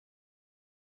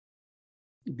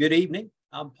Good evening.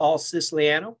 I'm Paul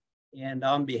Siciliano, and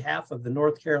on behalf of the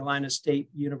North Carolina State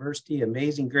University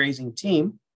Amazing Grazing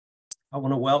team, I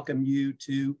want to welcome you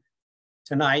to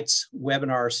tonight's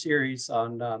webinar series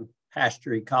on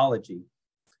pasture ecology.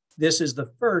 This is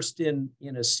the first in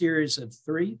a series of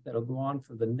three that'll go on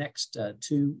for the next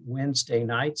two Wednesday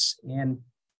nights. And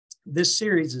this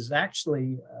series is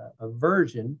actually a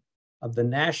version of the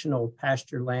National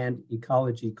Pastureland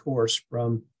Ecology course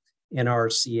from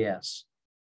NRCS.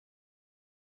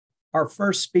 Our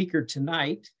first speaker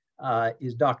tonight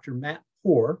is Dr. Matt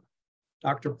Poore.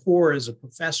 Dr. Poore is a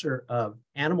professor of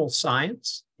animal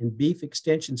science and beef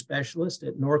extension specialist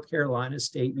at North Carolina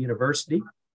State University.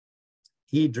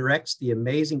 He directs the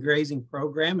Amazing Grazing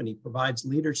program, and he provides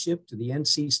leadership to the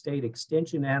NC State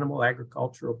Extension Animal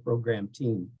Agricultural Program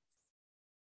team.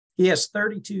 He has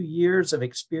 32 years of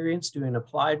experience doing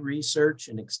applied research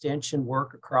and extension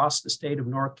work across the state of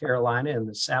North Carolina and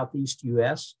the Southeast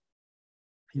U.S.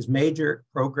 His major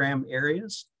program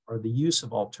areas are the use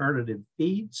of alternative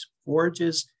feeds,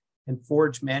 forages, and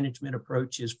forage management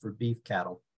approaches for beef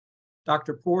cattle.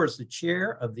 Dr. Poore is the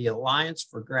chair of the Alliance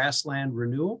for Grassland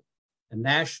Renewal, a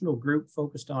national group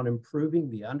focused on improving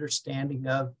the understanding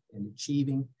of and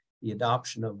achieving the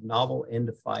adoption of novel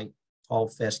endophyte tall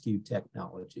fescue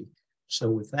technology. So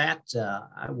with that,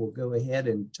 I will go ahead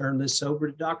and turn this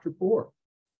over to Dr. Poore.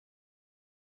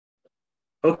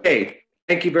 Okay.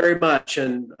 Thank you very much.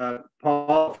 And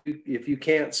Paul, if you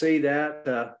can't see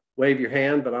that, wave your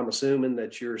hand, but I'm assuming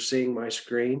that you're seeing my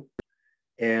screen.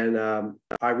 And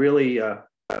I really,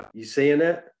 you seeing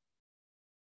it?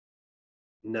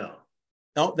 No.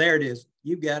 Oh, there it is.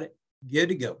 You got it. Good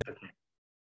to go.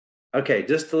 Okay,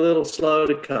 just a little slow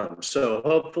to come. So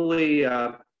hopefully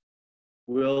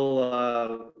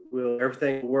will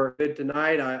everything work good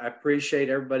tonight. I appreciate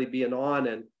everybody being on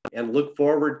and look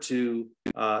forward to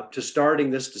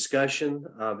starting this discussion.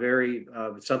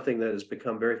 Something that has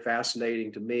become very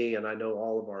fascinating to me, and I know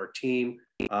all of our team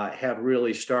have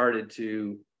really started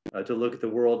to look at the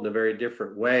world in a very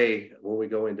different way when we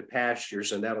go into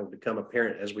pastures, and that'll become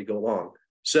apparent as we go along.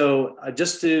 So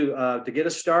just to get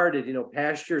us started,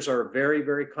 pastures are very,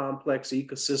 very complex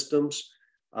ecosystems.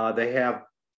 They have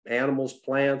animals,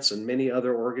 plants, and many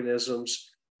other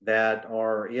organisms that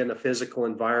are in a physical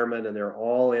environment, and they're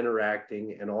all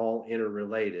interacting and all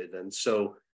interrelated. And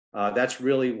so that's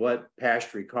really what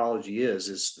pasture ecology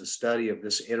is the study of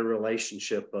this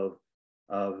interrelationship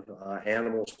of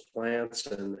animals, plants,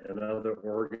 and other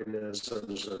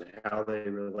organisms and how they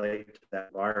relate to that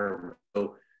environment.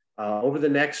 So over the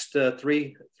next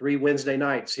three Wednesday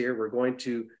nights here, we're going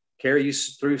to carry you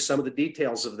through some of the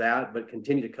details of that, but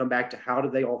continue to come back to how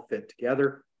do they all fit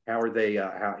together? How are they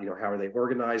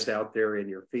organized out there in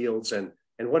your fields? And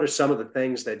what are some of the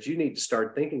things that you need to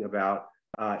start thinking about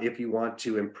if you want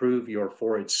to improve your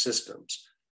forage systems?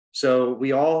 So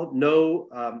we all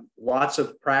know lots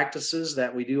of practices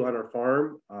that we do on our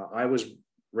farm. I was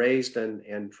raised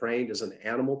and trained as an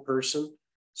animal person.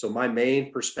 So my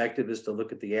main perspective is to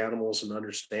look at the animals and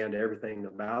understand everything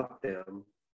about them.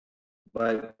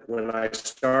 But when I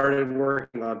started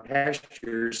working on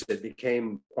pastures, it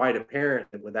became quite apparent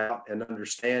that without an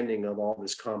understanding of all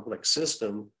this complex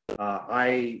system,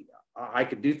 I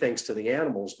could do things to the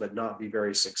animals, but not be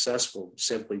very successful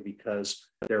simply because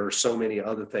there are so many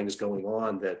other things going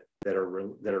on that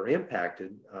are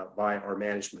impacted by our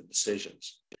management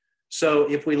decisions.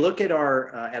 So if we look at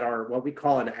our what we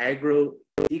call an agro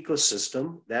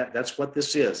ecosystem, that's what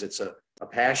this is. It's a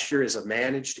pasture is a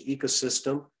managed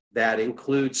ecosystem that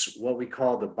includes what we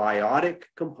call the biotic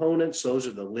components. Those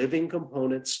are the living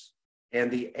components,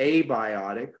 and the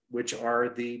abiotic, which are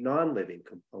the non-living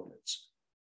components.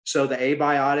 So the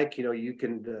abiotic, you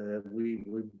can,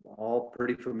 we're all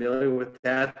pretty familiar with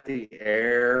that. The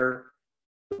air,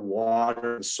 the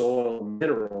water, the soil,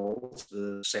 minerals,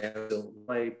 the sand, silt, and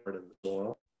clay part of the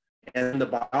soil. And the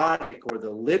biotic, or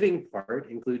the living part,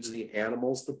 includes the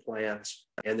animals, the plants,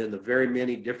 and then the very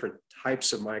many different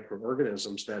types of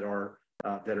microorganisms that are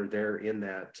there in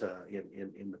that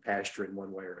in the pasture in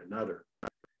one way or another.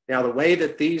 Now, the way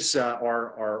that these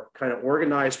are kind of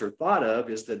organized or thought of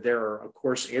is that there are, of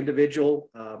course, individual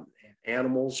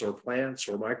animals or plants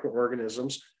or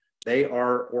microorganisms. They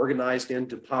are organized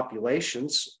into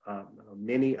populations,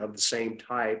 many of the same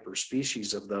type or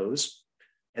species of those.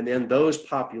 And then those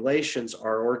populations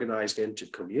are organized into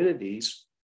communities.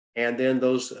 And then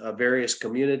those various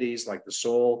communities, like the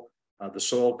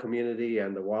soil community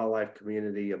and the wildlife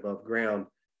community above ground,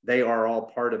 they are all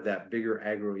part of that bigger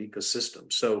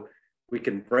agroecosystem. So we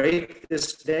can break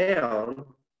this down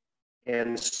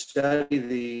and study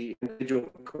the individual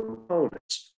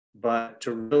components. but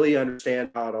to really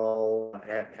understand how it all,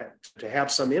 to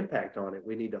have some impact on it,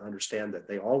 we need to understand that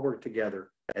they all work together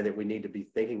and that we need to be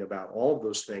thinking about all of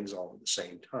those things all at the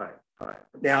same time.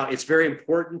 Now, it's very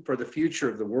important for the future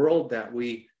of the world that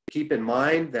we keep in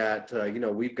mind that,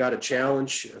 we've got a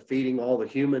challenge feeding all the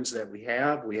humans that we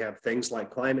have. We have things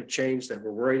like climate change that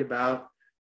we're worried about.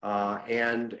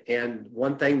 And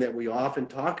one thing that we often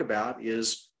talk about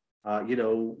is,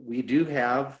 we do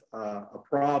have a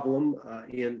problem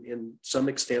in some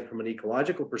extent from an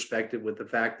ecological perspective with the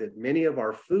fact that many of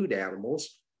our food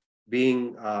animals,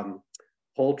 being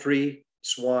poultry,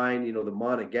 swine, the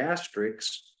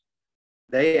monogastrics,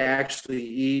 they actually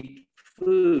eat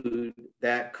food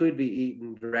that could be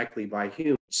eaten directly by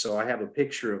humans. So I have a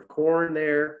picture of corn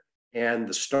there, and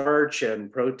the starch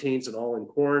and proteins and all in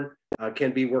corn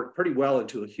can be worked pretty well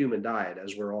into a human diet,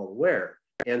 as we're all aware.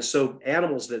 And so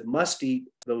animals that must eat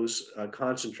those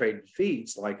concentrated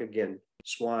feeds, like again,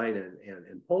 swine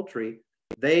and poultry,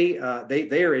 they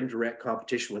are in direct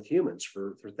competition with humans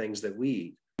for things that we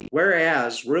eat.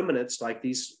 Whereas ruminants like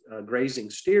these grazing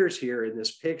steers here in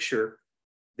this picture,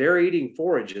 they're eating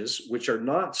forages, which are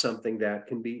not something that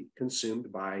can be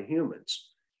consumed by humans.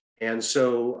 And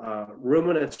so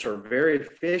ruminants are very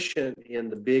efficient in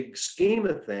the big scheme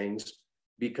of things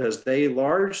because they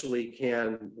largely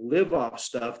can live off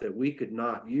stuff that we could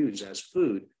not use as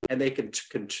food, and they can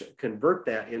convert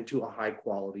that into a high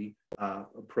quality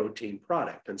protein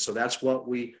product. And so that's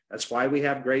why we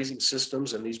have grazing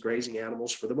systems and these grazing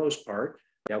animals for the most part.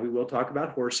 Now we will talk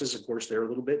about horses. Of course, they're a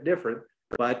little bit different,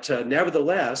 but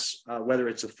nevertheless, whether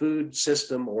it's a food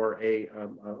system or a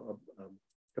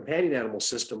companion animal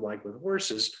system like with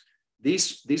horses,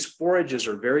 these forages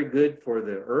are very good for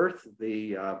the earth.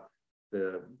 The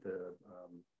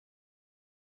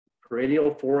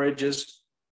perennial forages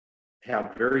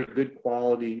have very good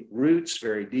quality roots,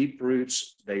 very deep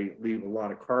roots. They leave a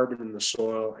lot of carbon in the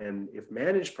soil, and if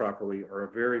managed properly, are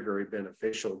very, very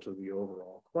beneficial to the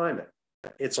overall climate.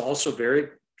 It's also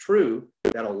very true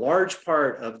that a large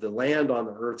part of the land on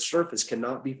the Earth's surface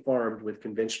cannot be farmed with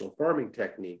conventional farming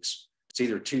techniques. It's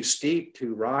either too steep,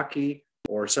 too rocky,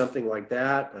 or something like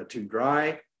that, too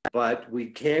dry. But we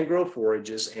can grow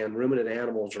forages, and ruminant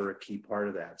animals are a key part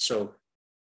of that. So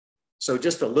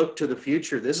just to look to the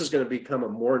future, this is going to become a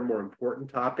more and more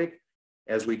important topic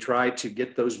as we try to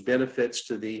get those benefits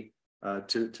to the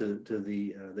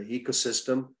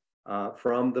ecosystem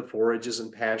from the forages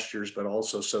and pastures, but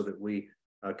also so that we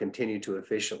continue to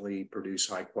efficiently produce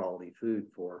high quality food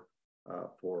for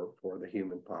the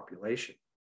human population.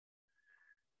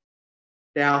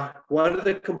 Now, one of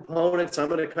the components, I'm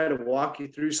going to kind of walk you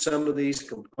through some of these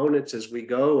components as we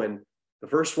go. And the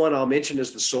first one I'll mention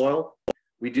is the soil.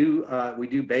 We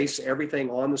do base everything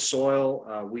on the soil.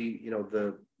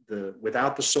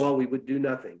 Without the soil, we would do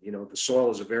nothing. The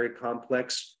soil is a very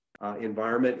complex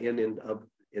environment in of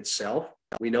itself.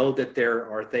 We know that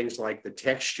there are things like the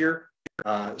texture,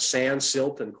 sand,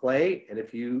 silt, and clay. And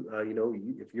if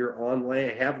if you're on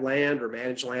land, have land or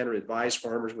manage land or advise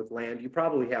farmers with land, you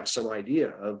probably have some idea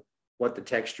of what the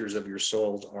textures of your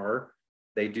soils are.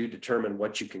 They do determine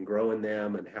what you can grow in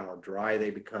them and how dry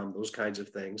they become, those kinds of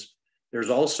things. There's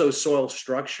also soil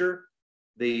structure,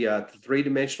 the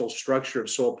three-dimensional structure of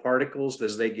soil particles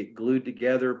as they get glued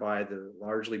together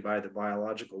largely by the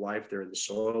biological life there in the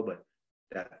soil, but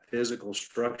that physical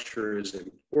structure is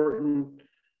important.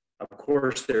 Of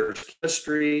course, there's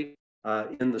chemistry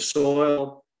in the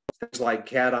soil, things like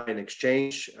cation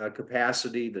exchange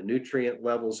capacity, the nutrient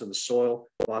levels in the soil,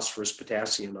 phosphorus,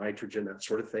 potassium, nitrogen, that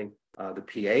sort of thing. The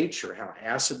pH, or how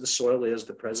acid the soil is,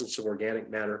 the presence of organic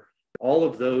matter. All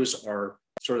of those are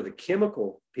sort of the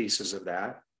chemical pieces of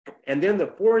that. And then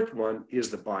the fourth one is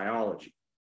the biology.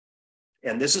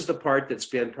 And this is the part that's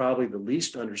been probably the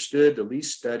least understood, the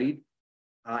least studied,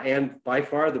 and by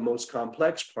far the most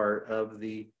complex part of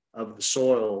the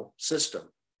soil system.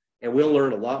 And we'll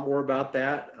learn a lot more about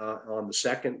that on the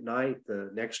second night,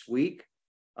 the next week.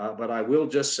 But I will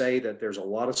just say that there's a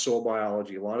lot of soil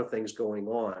biology, a lot of things going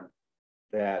on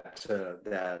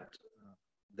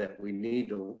that we need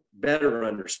to better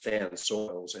understand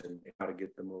soils and how to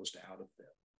get the most out of them.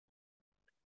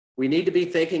 We need to be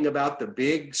thinking about the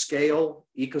big scale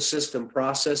ecosystem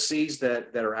processes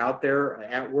that are out there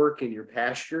at work in your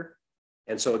pasture.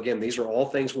 And so again, these are all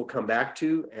things we'll come back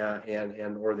to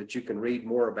or that you can read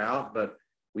more about, but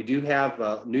we do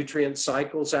have nutrient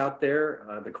cycles out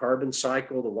there, the carbon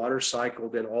cycle, the water cycle,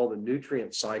 then all the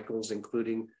nutrient cycles,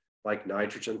 including like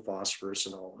nitrogen, phosphorus,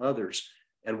 and all others.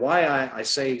 And why I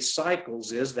say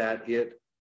cycles is that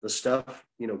the stuff,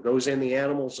 goes in the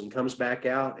animals and comes back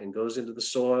out and goes into the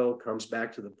soil, comes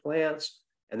back to the plants,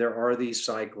 And there are these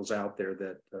cycles out there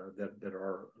that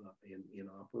are in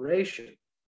operation.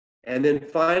 And then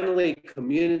finally,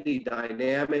 community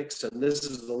dynamics, and this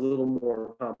is a little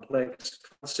more complex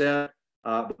concept,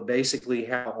 but basically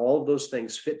how all of those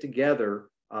things fit together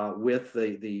with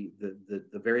the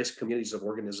various communities of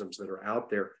organisms that are out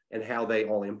there and how they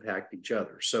all impact each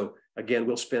other. So again,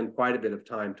 we'll spend quite a bit of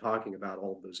time talking about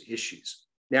all of those issues.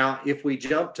 Now, if we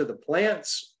jump to the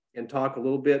plants and talk a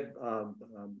little bit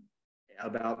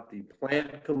about the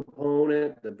plant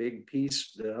component, the big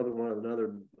piece, another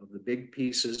of the big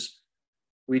pieces,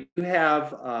 we do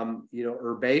have,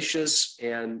 herbaceous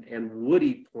and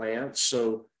woody plants.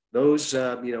 So those,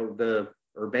 the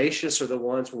herbaceous are the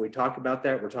ones, when we talk about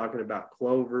that, we're talking about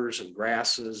clovers and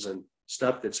grasses and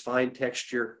stuff that's fine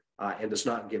texture and does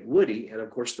not get woody. And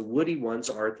of course, the woody ones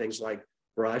are things like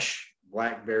brush,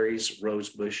 blackberries, rose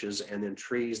bushes, and then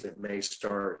trees that may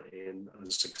start in a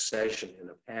succession in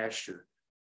a pasture.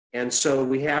 And so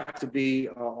we have to be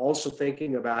also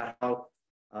thinking about how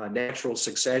natural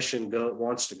succession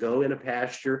wants to go in a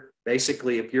pasture.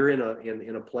 Basically, if you're in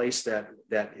a place that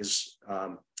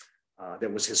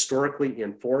was historically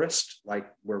in forest, like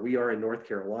where we are in North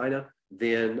Carolina,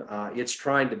 then it's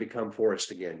trying to become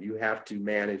forest again. You have to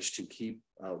manage to keep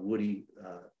woodies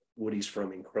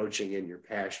from encroaching in your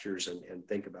pastures and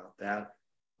think about that.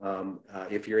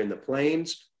 If you're in the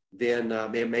plains, then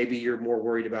maybe you're more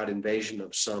worried about invasion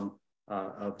of some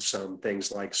things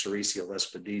like Sericea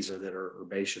lespedeza that are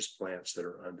herbaceous plants that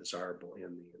are undesirable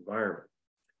in the environment.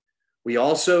 We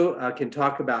also can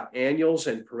talk about annuals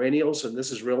and perennials, and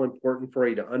this is real important for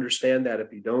you to understand that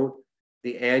if you don't.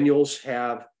 The annuals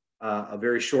have a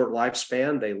very short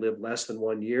lifespan. They live less than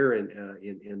 1 year in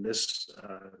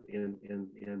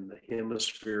the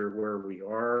hemisphere where we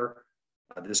are,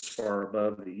 this far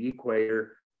above the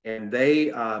equator, and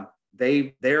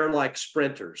they're like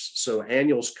sprinters. So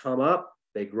annuals come up,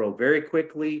 they grow very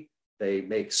quickly, they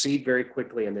make seed very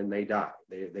quickly, and then they die.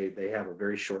 They have a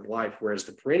very short life, whereas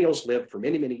the perennials live for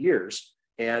many, many years.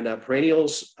 And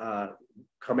perennials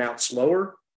come out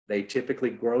slower. They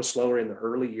typically grow slower in the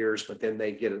early years, but then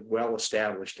they get well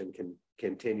established and can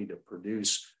continue to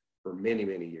produce for many,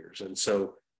 many years. And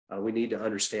so we need to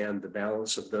understand the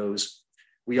balance of those.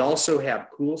 We also have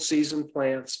cool season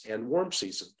plants and warm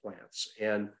season plants.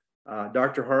 And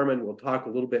Dr. Harmon will talk a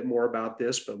little bit more about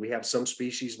this, but we have some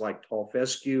species like tall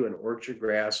fescue and orchard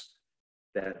grass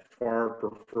that far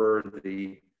prefer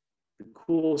the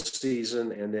cool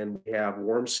season. And then we have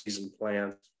warm season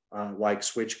plants like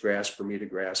switchgrass, Bermuda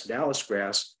grass, Dallas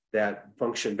grass that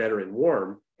function better in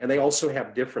warm. And they also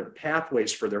have different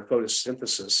pathways for their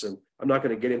photosynthesis. And I'm not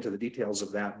going to get into the details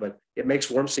of that, but it makes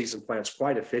warm season plants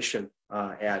quite efficient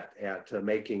at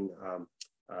making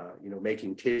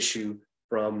tissue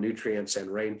from nutrients and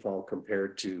rainfall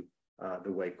compared to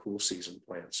the way cool season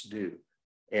plants do.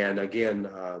 And again,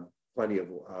 plenty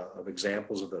of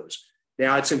examples of those.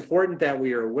 Now, it's important that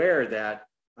we are aware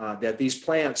that these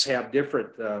plants have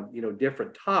different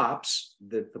tops,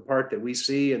 the part that we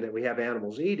see and that we have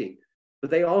animals eating, but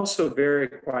they also vary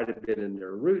quite a bit in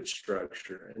their root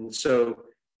structure. And so,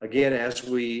 again, as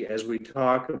we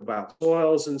talk about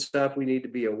soils and stuff, we need to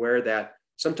be aware that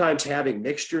sometimes having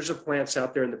mixtures of plants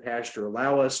out there in the pasture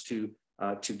allow us to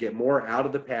get more out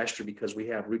of the pasture because we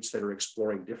have roots that are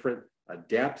exploring different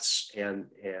depths and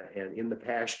in the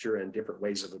pasture and different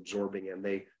ways of absorbing, and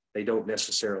they don't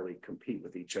necessarily compete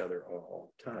with each other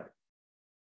all the time.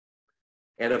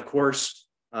 And of course,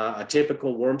 a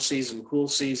typical warm season, cool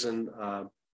season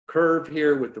curve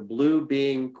here, with the blue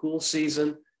being cool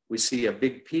season. We see a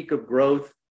big peak of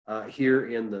growth here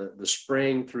in the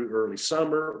spring through early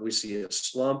summer. We see a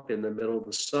slump in the middle of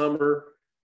the summer,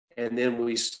 and then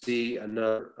we see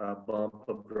another bump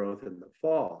of growth in the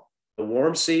fall. The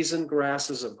warm season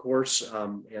grasses, of course,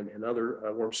 and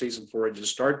other warm season forages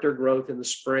start their growth in the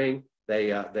spring.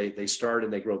 They start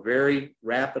and they grow very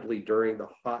rapidly during the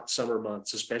hot summer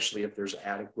months, especially if there's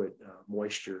adequate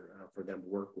moisture for them to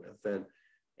work with.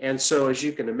 And so, as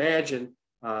you can imagine,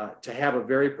 to have a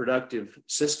very productive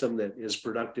system that is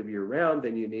productive year-round,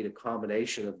 then you need a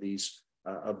combination of these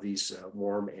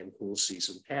warm and cool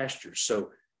season pastures.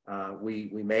 So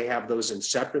we may have those in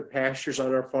separate pastures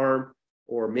on our farm,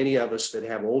 or many of us that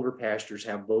have older pastures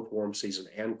have both warm season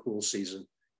and cool season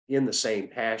in the same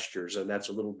pastures. And that's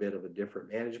a little bit of a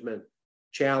different management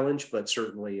challenge, but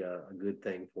certainly a good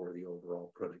thing for the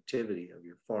overall productivity of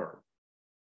your farm.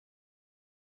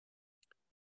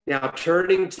 Now,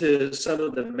 turning to some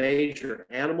of the major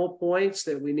animal points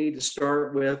that we need to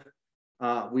start with,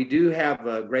 we do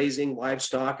have grazing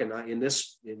livestock, and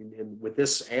with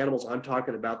this animals, I'm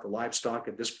talking about the livestock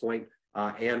at this point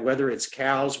And whether it's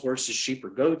cows, horses, sheep, or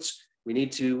goats, we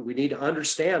need to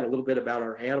understand a little bit about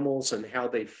our animals and how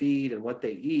they feed and what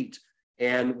they eat.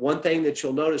 And one thing that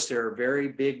you'll notice, there are very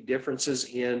big differences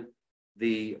in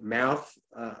the mouth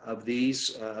of these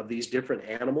different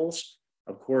animals.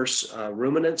 Of course,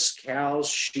 ruminants, cows,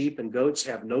 sheep, and goats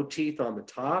have no teeth on the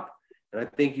top. And I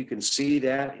think you can see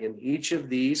that in each of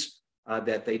these,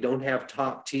 that they don't have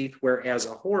top teeth, whereas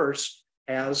a horse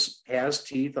has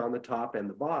teeth on the top and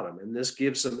the bottom. And this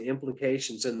gives some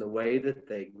implications in the way that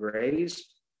they graze.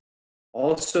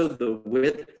 Also, the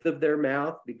width of their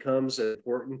mouth becomes an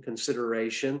important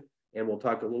consideration, and we'll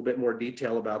talk a little bit more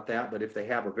detail about that. But if they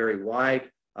have a very wide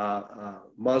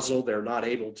muzzle, they're not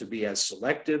able to be as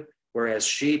selective, whereas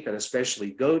sheep and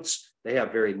especially goats, they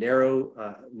have very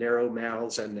narrow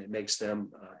mouths, and it makes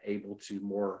them able to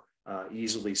more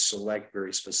easily select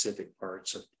very specific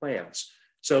parts of plants.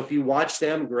 So if you watch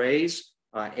them graze,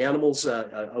 animals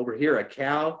over here, a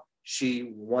cow,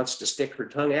 she wants to stick her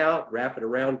tongue out, wrap it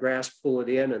around grass, pull it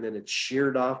in, and then it's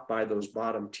sheared off by those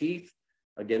bottom teeth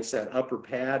against that upper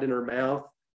pad in her mouth.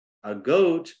 A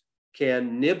goat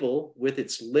can nibble with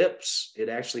its lips. It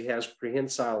actually has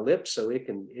prehensile lips, so it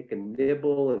can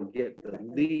nibble and get the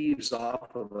leaves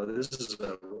off of this is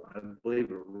I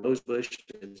believe a rose bush,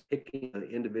 and picking the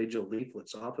individual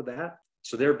leaflets off of that.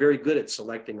 So they're very good at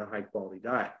selecting a high quality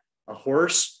diet. A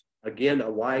horse, again, a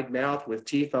wide mouth with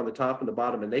teeth on the top and the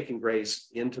bottom, and they can graze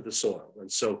into the soil.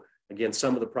 And so again,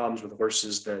 some of the problems with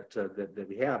horses that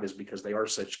we have is because they are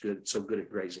so good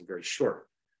at grazing very short.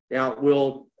 Now,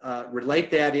 we'll relate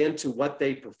that into what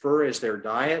they prefer as their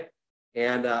diet.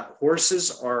 And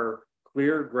horses are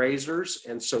clear grazers,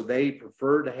 and so they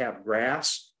prefer to have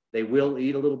grass. They will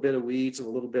eat a little bit of weeds and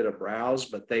a little bit of browse,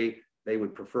 but they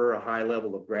would prefer a high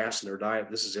level of grass in their diet.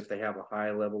 This is if they have a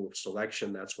high level of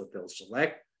selection, that's what they'll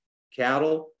select.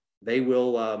 Cattle, they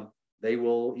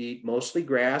will eat mostly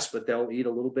grass, but they'll eat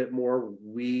a little bit more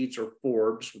weeds, or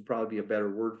forbs would probably be a better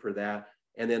word for that.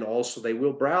 And then also they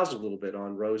will browse a little bit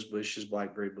on rose bushes,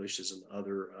 blackberry bushes, and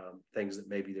other things that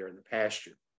may be there in the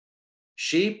pasture.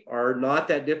 Sheep are not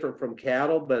that different from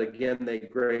cattle, but again, they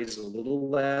graze a little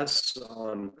less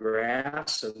on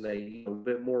grass, and they eat a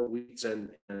bit more weeds and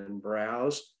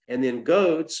browse. And then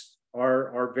goats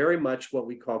are very much what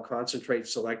we call concentrate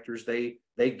selectors. They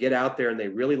get out there and they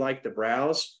really like to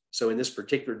browse. So in this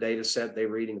particular data set, they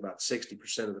were eating about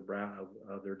 60%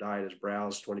 of their diet as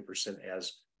browse, 20%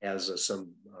 as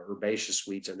some herbaceous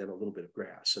weeds, and then a little bit of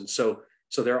grass. And so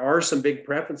there are some big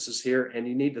preferences here, and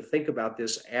you need to think about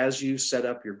this as you set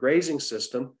up your grazing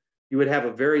system. You would have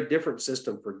a very different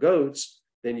system for goats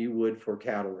than you would for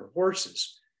cattle or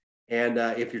horses. And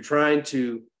if you're trying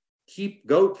to keep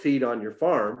goat feed on your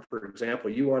farm, for example,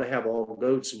 you want to have all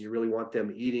goats and you really want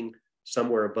them eating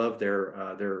somewhere above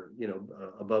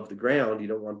above the ground. You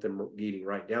don't want them eating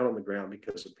right down on the ground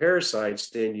because of parasites.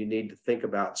 Then you need to think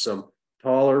about some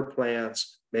taller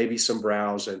plants, maybe some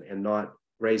browse, and not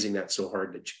grazing that so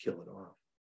hard that you kill it off.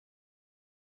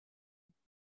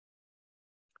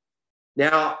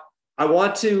 Now, I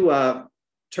want to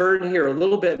turn here a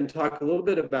little bit and talk a little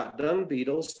bit about dung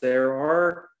beetles. There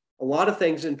are a lot of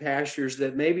things in pastures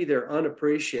that maybe they're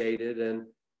unappreciated, and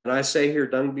I say here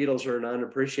dung beetles are an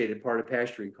unappreciated part of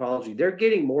pasture ecology. They're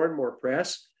getting more and more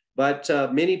press, but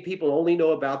many people only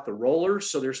know about the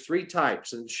rollers. So there's three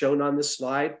types, and shown on this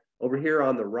slide. Over here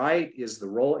on the right is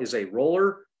a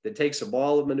roller that takes a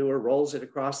ball of manure, rolls it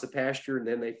across the pasture, and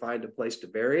then they find a place to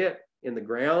bury it in the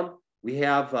ground. We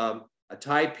have a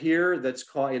type here that's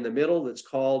called in the middle that's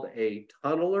called a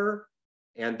tunneler,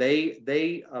 and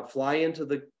they fly into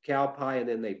the cow pie, and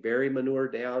then they bury manure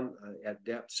down at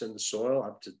depths in the soil,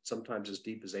 up to sometimes as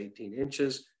deep as 18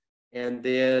 inches. And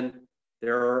then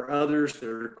there are others that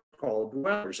are called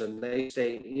dwellers, and they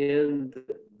stay in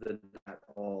the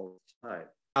all the time.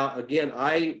 Again,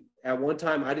 at one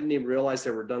time, I didn't even realize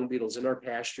there were dung beetles in our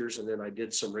pastures, and then I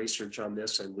did some research on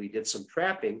this, and we did some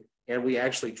trapping, and we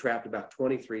actually trapped about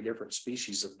 23 different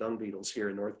species of dung beetles here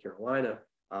in North Carolina,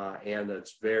 and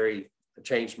it's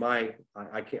changed my.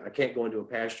 I can't go into a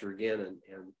pasture again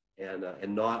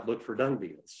and not look for dung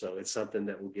beetles. So it's something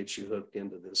that will get you hooked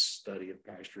into this study of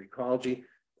pasture ecology.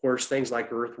 Of course, things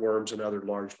like earthworms and other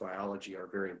large biology are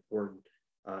very important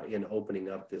in opening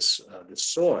up this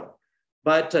soil.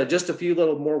 But just a few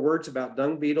little more words about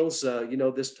dung beetles.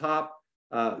 This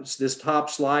top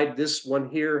slide, this one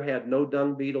here had no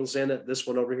dung beetles in it. This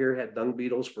one over here had dung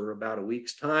beetles for about a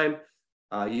week's time.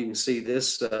 You can see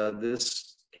this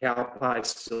cow pie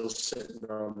still sitting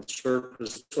on the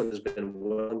surface. This one has been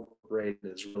well incorporated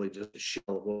and is really just a shell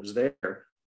of what was there.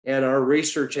 And our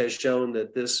research has shown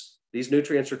that this these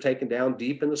nutrients are taken down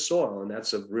deep in the soil, and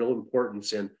that's of real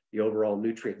importance in the overall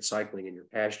nutrient cycling in your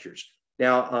pastures.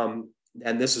 Now,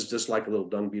 and this is just like a little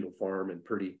dung beetle farm, and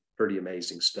pretty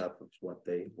amazing stuff of what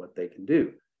they can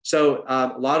do. So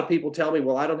a lot of people tell me,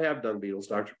 well, I don't have dung beetles,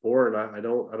 Dr. Poor, and I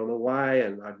don't know why,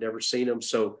 and I've never seen them.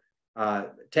 So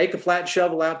take a flat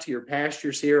shovel out to your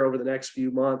pastures here over the next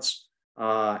few months.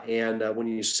 And when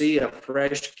you see a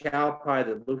fresh cow pie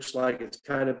that looks like it's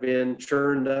kind of been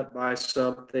churned up by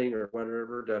something or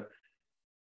whatever, to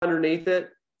underneath it,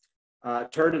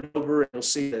 turn it over, and you'll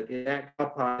see that in that cow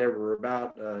pie there were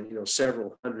about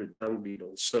several hundred dung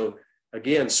beetles. So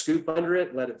again, scoop under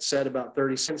it, let it set about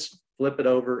 30 seconds, flip it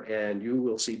over, and you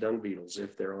will see dung beetles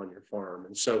if they're on your farm.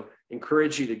 And so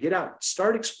encourage you to get out,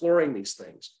 start exploring these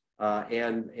things.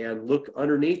 And look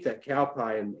underneath that cow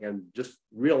pie and just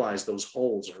realize those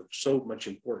holes are so much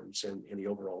importance in the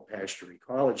overall pasture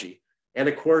ecology. And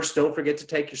of course, don't forget to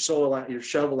take your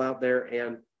shovel out there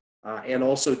and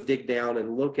also dig down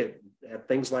and look at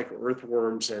things like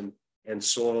earthworms and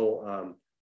soil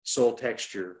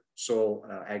texture, soil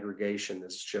aggregation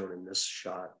as shown in this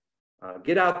shot.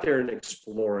 Get out there and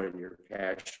explore in your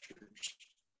pastures.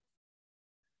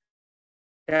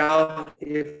 Now,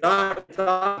 if I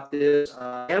thought this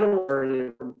animal are an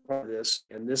important part of this,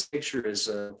 and this picture is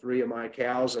 3 of my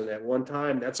cows, and at one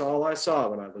time, that's all I saw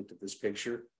when I looked at this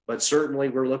picture. But certainly,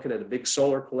 we're looking at a big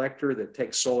solar collector that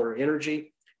takes solar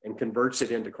energy and converts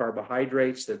it into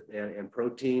carbohydrates and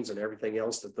proteins and everything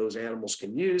else that those animals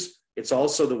can use. It's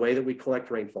also the way that we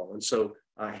collect rainfall. And so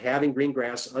having green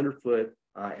grass underfoot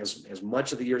as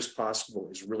much of the year as possible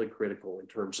is really critical in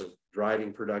terms of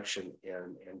driving production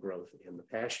and growth in the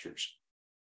pastures.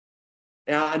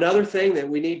 Now, another thing that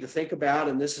we need to think about,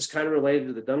 and this is kind of related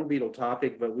to the dung beetle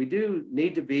topic, but we do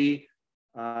need to be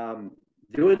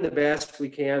doing the best we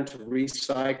can to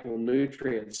recycle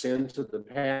nutrients into the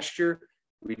pasture.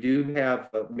 We do have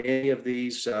many of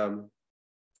these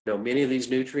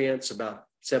nutrients, about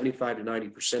 75 to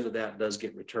 90% of that does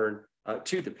get returned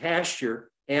to the pasture.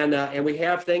 And we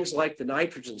have things like the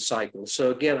nitrogen cycle.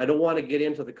 So again, I don't want to get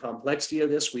into the complexity of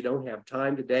this. We don't have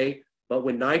time today. But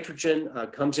when nitrogen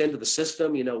comes into the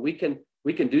system, we can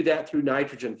do that through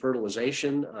nitrogen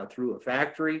fertilization through a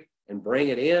factory and bring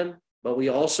it in. But we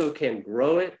also can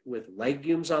grow it with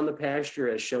legumes on the pasture,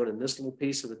 as shown in this little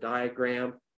piece of the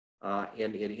diagram.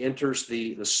 And it enters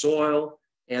the soil,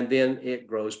 and then it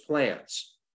grows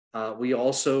plants. We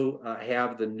also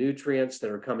have the nutrients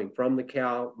that are coming from the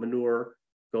cow manure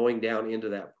going down into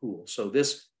that pool. So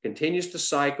this continues to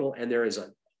cycle, and there is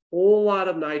a whole lot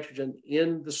of nitrogen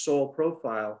in the soil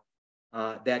profile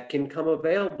that can come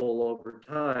available over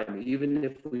time, even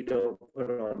if we don't put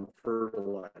on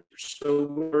fertilizer. So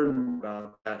we'll learn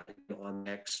about that on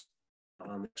next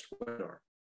webinar.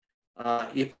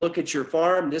 If you look at your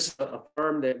farm, this is a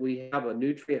farm that we have a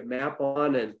nutrient map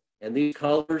on, and these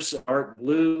colors, dark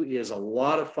blue is a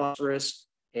lot of phosphorus,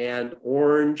 and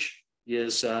orange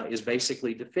is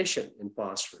basically deficient in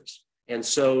phosphorus. And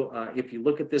so if you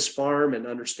look at this farm and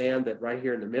understand that right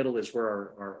here in the middle is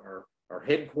where our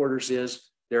headquarters is,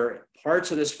 there are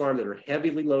parts of this farm that are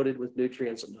heavily loaded with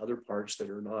nutrients and other parts that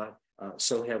are not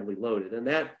so heavily loaded. And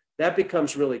that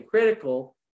becomes really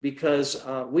critical because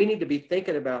we need to be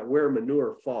thinking about where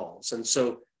manure falls. And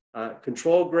so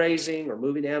controlled grazing or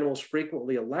moving animals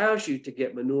frequently allows you to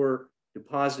get manure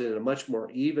deposited in a much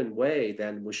more even way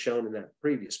than was shown in that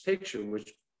previous picture,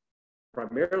 which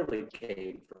primarily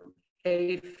came from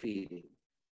hay feeding.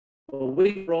 Well,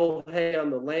 we roll hay on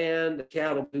the land, the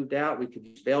cattle moved out, we could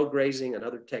use bale grazing,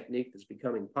 another technique that's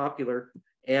becoming popular.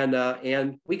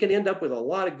 And we can end up with a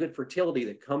lot of good fertility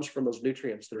that comes from those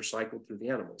nutrients that are cycled through the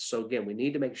animals. So again, we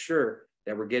need to make sure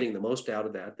that we're getting the most out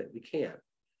of that we can.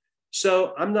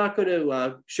 So I'm not going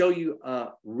to show you a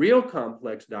real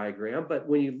complex diagram, but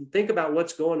when you think about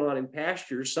what's going on in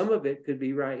pastures, some of it could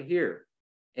be right here.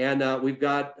 And we've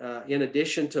got, in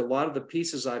addition to a lot of the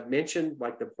pieces I've mentioned,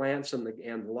 like the plants and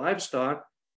the livestock,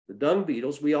 the dung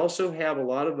beetles, we also have a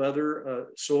lot of other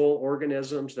soil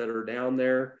organisms that are down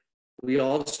there. We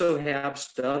also have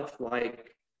stuff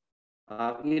like,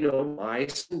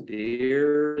 mice and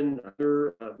deer and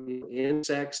other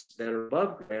insects that are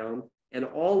above ground. And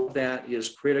all of that is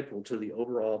critical to the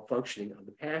overall functioning of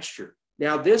the pasture.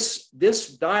 Now, this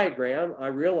diagram, I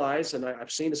realize, and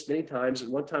I've seen this many times, and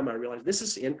one time I realized this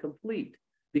is incomplete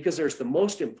because there's the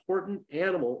most important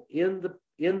animal in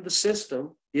the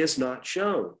system is not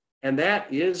shown, and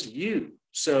that is you.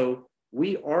 So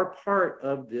we are part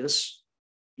of this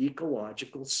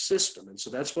ecological system. And so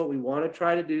that's what we want to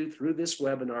try to do through this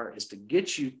webinar, is to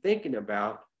get you thinking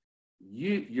about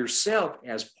you yourself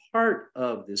as part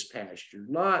of this pasture,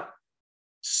 not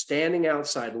standing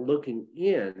outside looking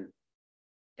in.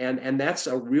 And that's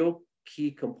a real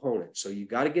key component. So you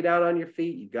got to get out on your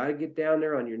feet. You got to get down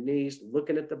there on your knees,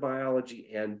 looking at the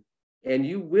biology, and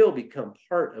you will become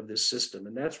part of this system.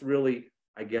 And that's really,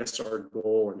 I guess, our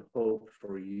goal and hope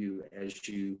for you as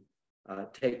you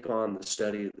take on the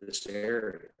study of this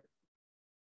area.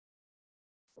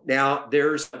 Now,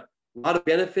 there's a lot of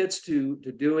benefits to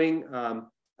doing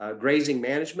grazing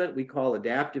management. We call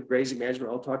adaptive grazing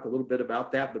management. I'll talk a little bit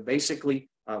about that, but basically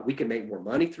we can make more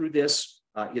money through this.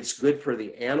 It's good for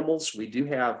the animals. We do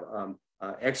have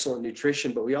excellent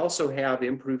nutrition, but we also have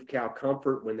improved cow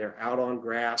comfort when they're out on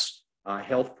grass.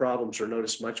 Health problems are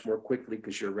noticed much more quickly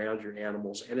because you're around your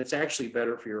animals, and it's actually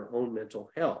better for your own mental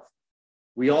health.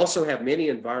 We also have many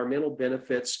environmental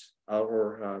benefits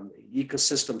or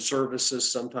ecosystem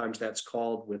services. Sometimes that's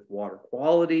called with water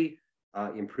quality.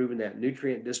 Improving that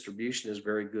nutrient distribution is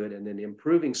very good. And then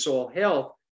improving soil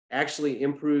health actually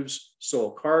improves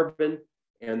soil carbon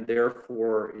and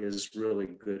therefore is really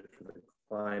good for the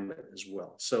climate as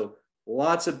well. So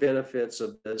lots of benefits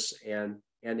of this, and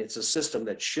it's a system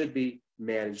that should be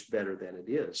managed better than it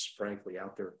is, frankly,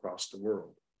 out there across the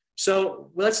world. So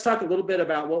let's talk a little bit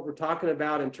about what we're talking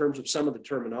about in terms of some of the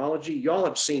terminology. Y'all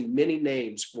have seen many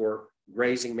names for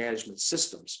grazing management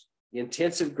systems.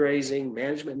 Intensive grazing,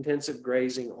 management intensive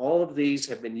grazing, all of these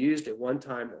have been used at one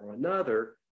time or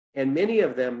another, and many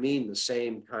of them mean the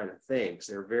same kind of things.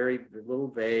 They're a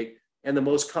little vague, and the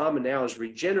most common now is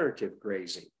regenerative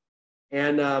grazing.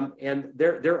 And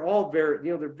they're all very,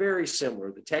 they're very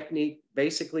similar. The technique,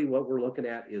 basically what we're looking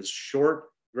at is short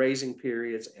grazing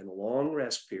periods and long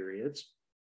rest periods.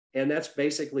 And that's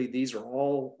basically, these are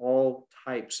all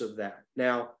types of that.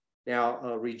 Now,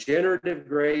 regenerative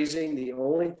grazing, the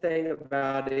only thing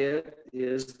about it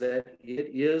is that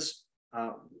it is,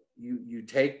 you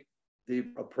take the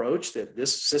approach that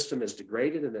this system is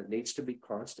degraded and it needs to be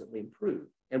constantly improved.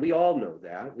 And we all know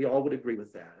that. We all would agree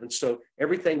with that. And so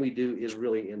everything we do is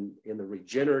really in the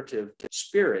regenerative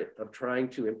spirit of trying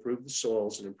to improve the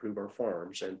soils and improve our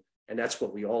farms. And that's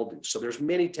what we all do. So there's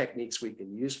many techniques we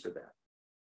can use for that.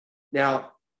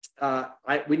 Now,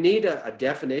 we need a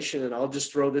definition, and I'll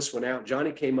just throw this one out.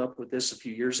 Johnny came up with this a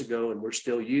few years ago, and we're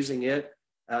still using it.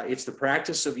 It's the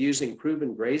practice of using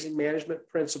proven grazing management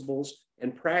principles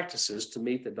and practices to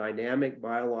meet the dynamic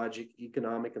biologic,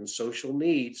 economic, and social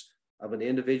needs of an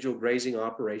individual grazing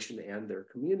operation and their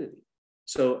community.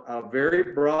 So a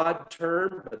very broad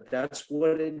term, but that's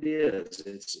what it is.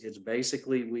 It's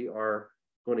basically, we are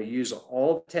going to use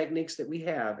all the techniques that we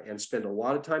have and spend a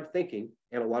lot of time thinking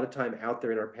and a lot of time out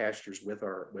there in our pastures with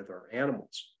our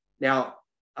animals. Now,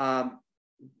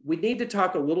 we need to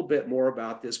talk a little bit more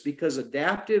about this because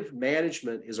adaptive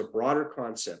management is a broader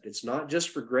concept. It's not just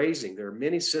for grazing. There are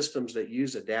many systems that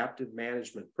use adaptive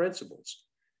management principles.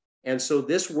 And so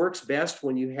this works best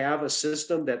when you have a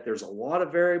system that there's a lot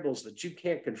of variables that you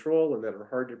can't control and that are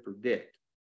hard to predict.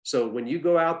 So when you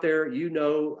go out there, you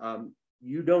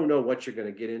don't know what you're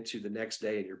going to get into the next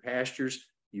day in your pastures.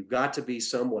 You've got to be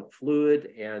somewhat fluid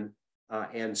and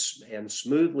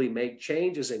smoothly make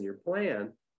changes in your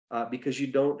plan because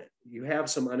you have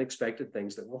some unexpected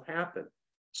things that will happen.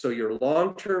 So your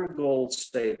long-term goals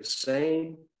stay the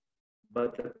same,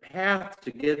 but the path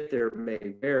to get there may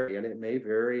vary, and it may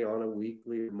vary on a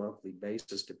weekly or monthly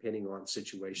basis depending on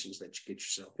situations that you get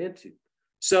yourself into.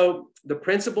 So the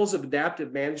principles of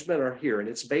adaptive management are here, and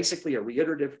it's basically a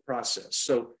reiterative process.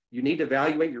 So you need to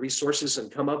evaluate your resources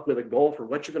and come up with a goal for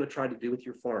what you're going to try to do with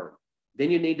your farm.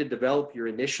 Then you need to develop your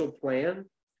initial plan,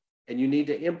 and you need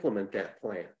to implement that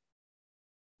plan.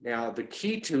 Now, the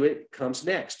key to it comes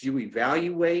next. You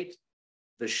evaluate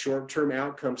the short-term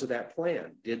outcomes of that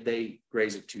plan. Did they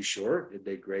graze it too short? Did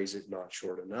they graze it not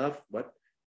short enough?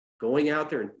 Going out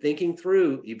there and thinking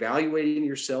through, evaluating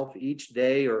yourself each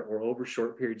day or over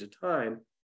short periods of time,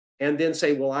 and then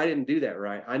say, well, I didn't do that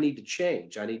right. I need to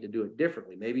change. I need to do it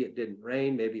differently. Maybe it didn't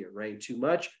rain. Maybe it rained too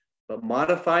much, but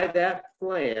modify that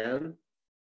plan.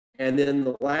 And then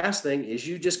the last thing is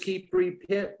you just keep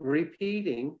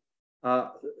repeating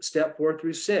step 4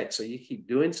 through 6. So you keep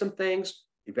doing some things,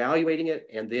 evaluating it,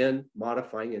 and then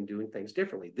modifying and doing things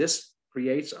differently. This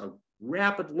creates a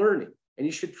rapid learning. And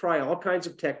you should try all kinds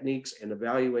of techniques and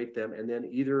evaluate them, and then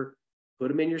either put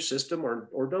them in your system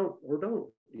or don't,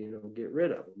 get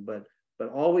rid of them. But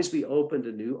always be open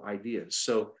to new ideas.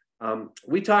 So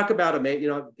we talk about,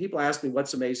 people ask me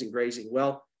what's Amazing Grazing.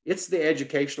 Well, it's the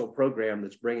educational program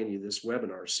that's bringing you this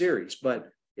webinar series, but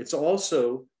it's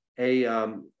also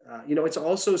it's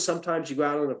also sometimes you go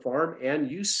out on a farm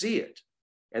and you see it.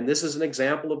 And this is an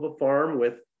example of a farm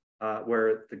with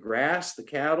where the grass, the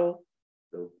cattle,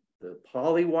 the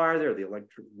poly wire there, the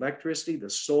electricity, the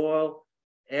soil,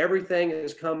 everything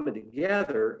is coming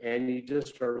together, and you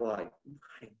just are like,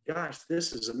 my gosh,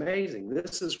 this is amazing.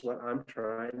 This is what I'm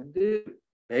trying to do.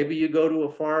 Maybe you go to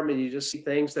a farm and you just see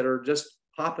things that are just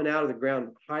popping out of the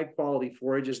ground, high quality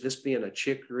forages, this being a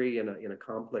chicory in a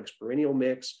complex perennial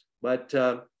mix. But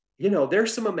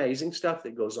there's some amazing stuff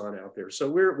that goes on out there. So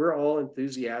we're all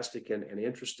enthusiastic and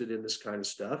interested in this kind of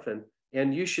stuff.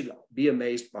 And you should be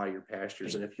amazed by your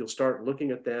pastures. And if you'll start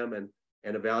looking at them and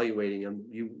evaluating them,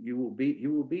 you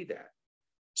will be that.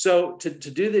 So to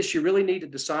do this, you really need to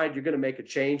decide you're going to make a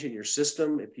change in your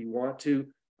system. If you want to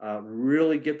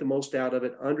really get the most out of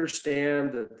it,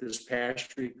 understand that this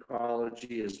pasture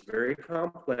ecology is very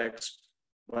complex,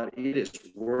 but it is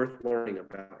worth learning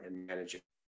about and managing.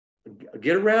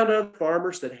 Get around other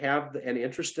farmers that have an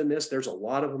interest in this. There's a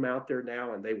lot of them out there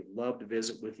now, and they would love to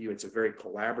visit with you. It's a very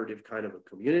collaborative kind of a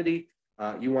community.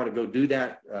 You want to go do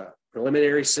that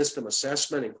preliminary system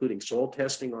assessment, including soil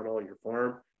testing on all your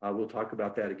farm. We'll talk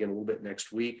about that again a little bit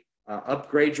next week.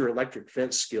 Upgrade your electric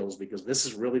fence skills, because this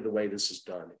is really the way this is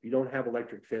done. If you don't have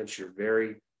electric fence, you're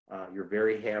very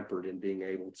hampered in being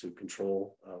able to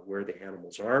control where the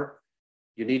animals are.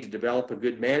 You need to develop a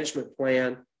good management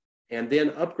plan. And then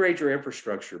upgrade your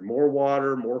infrastructure, more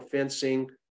water, more fencing,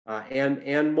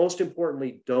 and most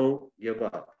importantly, don't give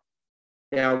up.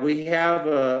 Now, we have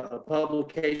a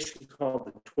publication called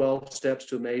The 12 Steps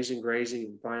to Amazing Grazing. You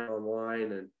can find it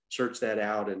online and search that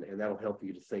out, and that'll help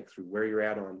you to think through where you're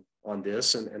at on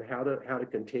this and how to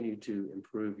continue to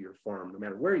improve your farm, no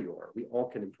matter where you are. We all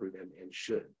can improve and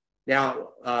should. Now,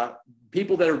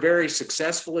 people that are very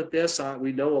successful at this,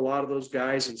 we know a lot of those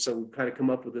guys, and so we've kind of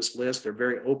come up with this list. They're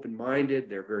very open-minded.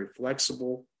 They're very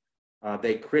flexible.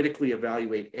 They critically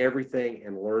evaluate everything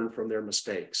and learn from their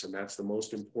mistakes, and that's the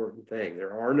most important thing.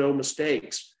 There are no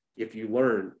mistakes if you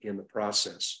learn in the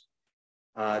process.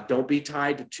 Don't be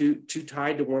tied to too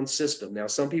tied to one system. Now,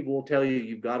 some people will tell you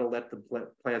you've got to let the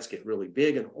plants get really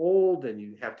big and old, and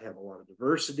you have to have a lot of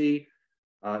diversity.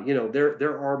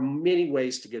 There are many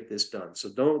ways to get this done. So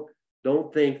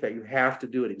don't think that you have to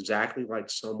do it exactly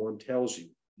like someone tells you.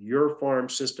 Your farm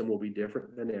system will be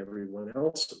different than everyone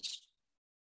else's.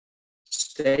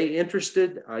 Stay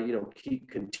interested,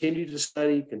 continue to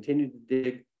study, continue to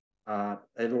dig,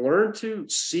 and learn to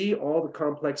see all the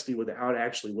complexity without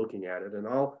actually looking at it. And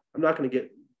I'm not going to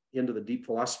get into the deep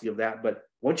philosophy of that, but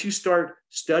once you start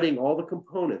studying all the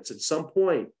components, at some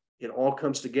point, it all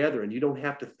comes together, and you don't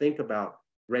have to think about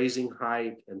grazing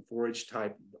height and forage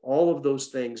type, all of those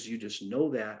things. You just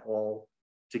know that all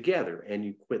together, and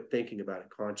you quit thinking about it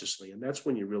consciously. And that's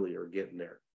when you really are getting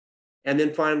there. And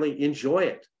then finally, enjoy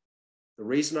it. The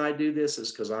reason I do this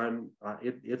is because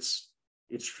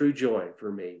it's true joy for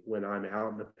me when I'm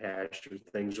out in the pasture,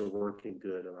 things are working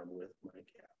good, and I'm with my cows.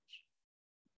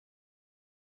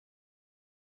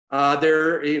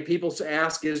 People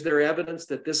ask, is there evidence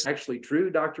that this is actually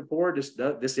true, Dr. Poor?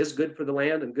 This is good for the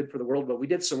land and good for the world. But we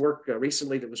did some work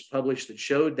recently that was published that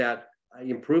showed that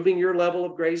improving your level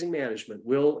of grazing management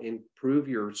will improve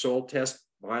your soil test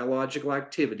biological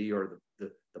activity, or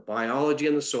the biology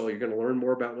in the soil. You're going to learn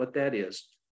more about what that is.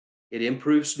 It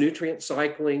improves nutrient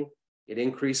cycling. It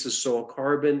increases soil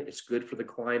carbon. It's good for the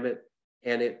climate.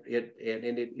 And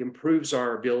it improves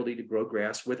our ability to grow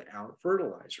grass without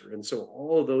fertilizer. And so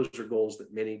all of those are goals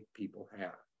that many people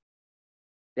have.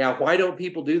 Now, why don't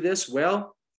people do this?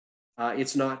 Well,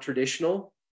 it's not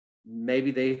traditional.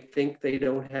 Maybe they think they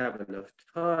don't have enough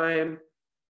time.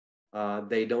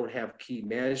 They don't have key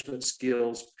management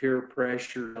skills. Peer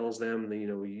pressure tells them,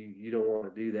 you don't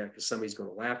want to do that because somebody's going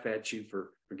to laugh at you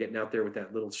for getting out there with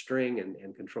that little string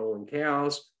and controlling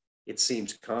cows. It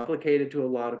seems complicated to a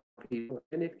lot of people,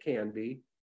 and it can be.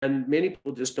 And many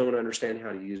people just don't understand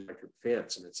how to use electric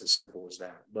fence, and it's as simple as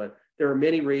that. But there are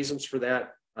many reasons for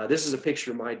that. This is a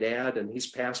picture of my dad, and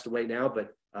he's passed away now,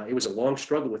 but it was a long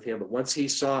struggle with him. But once he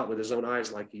saw it with his own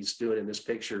eyes, like he's doing in this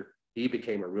picture, he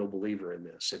became a real believer in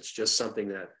this. It's just something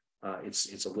that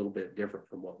it's a little bit different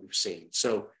from what we've seen.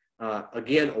 So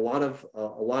again, a lot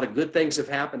of good things have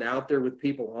happened out there with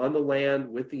people on the land,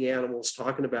 with the animals,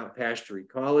 talking about pasture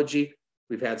ecology.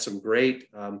 We've had some great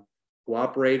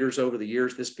cooperators over the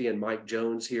years, this being Mike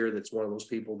Jones here, that's one of those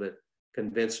people that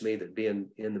convinced me that being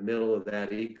in the middle of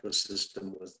that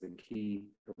ecosystem was the key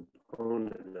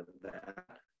component of that.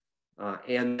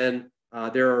 And then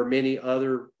there are many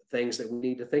other things that we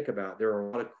need to think about. There are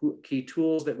a lot of key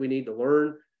tools that we need to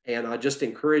learn. And I just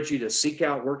encourage you to seek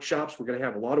out workshops. We're going to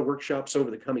have a lot of workshops over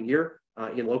the coming year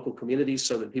in local communities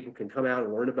so that people can come out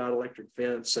and learn about electric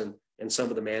fence and some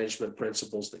of the management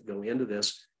principles that go into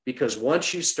this. because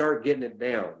once you start getting it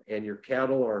down and your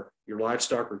cattle or your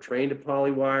livestock are trained to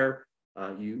polywire,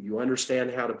 you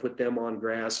understand how to put them on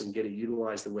grass and get it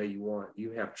utilized the way you want,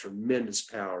 you have tremendous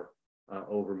power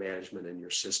over management in your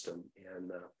system.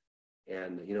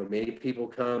 And you know, many people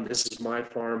come, this is my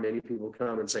farm, many people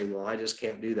come and say, well, I just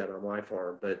can't do that on my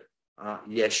farm. But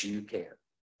yes, you can.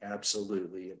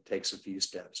 Absolutely. It takes a few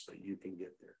steps, but you can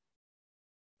get there.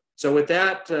 So with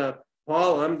that,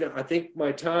 Paul, I think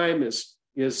my time is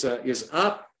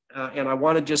up, and I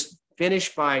want to just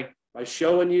finish by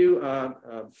showing you,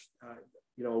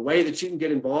 you know, a way that you can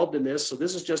get involved in this. So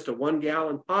this is just a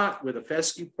 1-gallon pot with a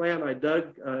fescue plant I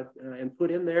dug and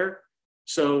put in there.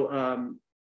 So,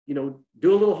 you know,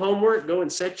 do a little homework, go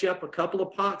and set you up a couple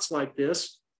of pots like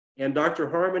this. And Dr.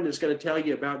 Harmon is going to tell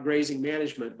you about grazing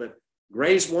management, but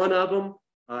graze one of them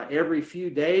every few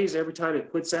days. Every time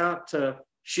it puts out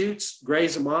shoots,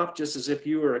 graze them off, just as if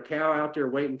you were a cow out there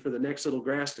waiting for the next little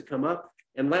grass to come up,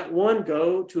 and let one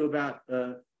go to about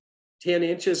 10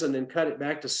 inches and then cut it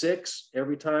back to 6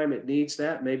 every time it needs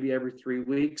that, maybe every 3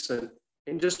 weeks, and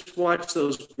just watch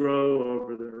those grow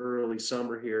over the early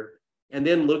summer here, and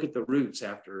then look at the roots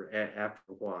after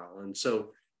a while. And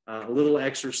so a little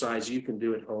exercise you can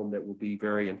do at home that will be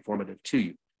very informative to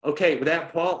you. Okay, with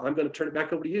that, Paul, I'm going to turn it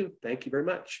back over to you. Thank you very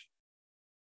much.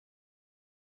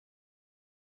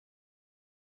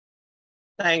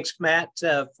 Thanks, Matt,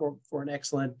 for an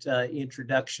excellent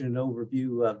introduction and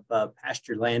overview of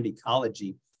Pastureland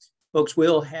Ecology. Folks,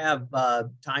 we'll have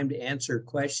time to answer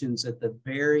questions at the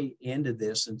very end of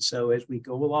this. And so as we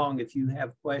go along, if you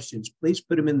have questions, please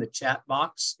put them in the chat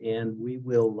box and we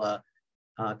will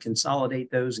consolidate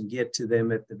those and get to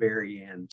them at the very end.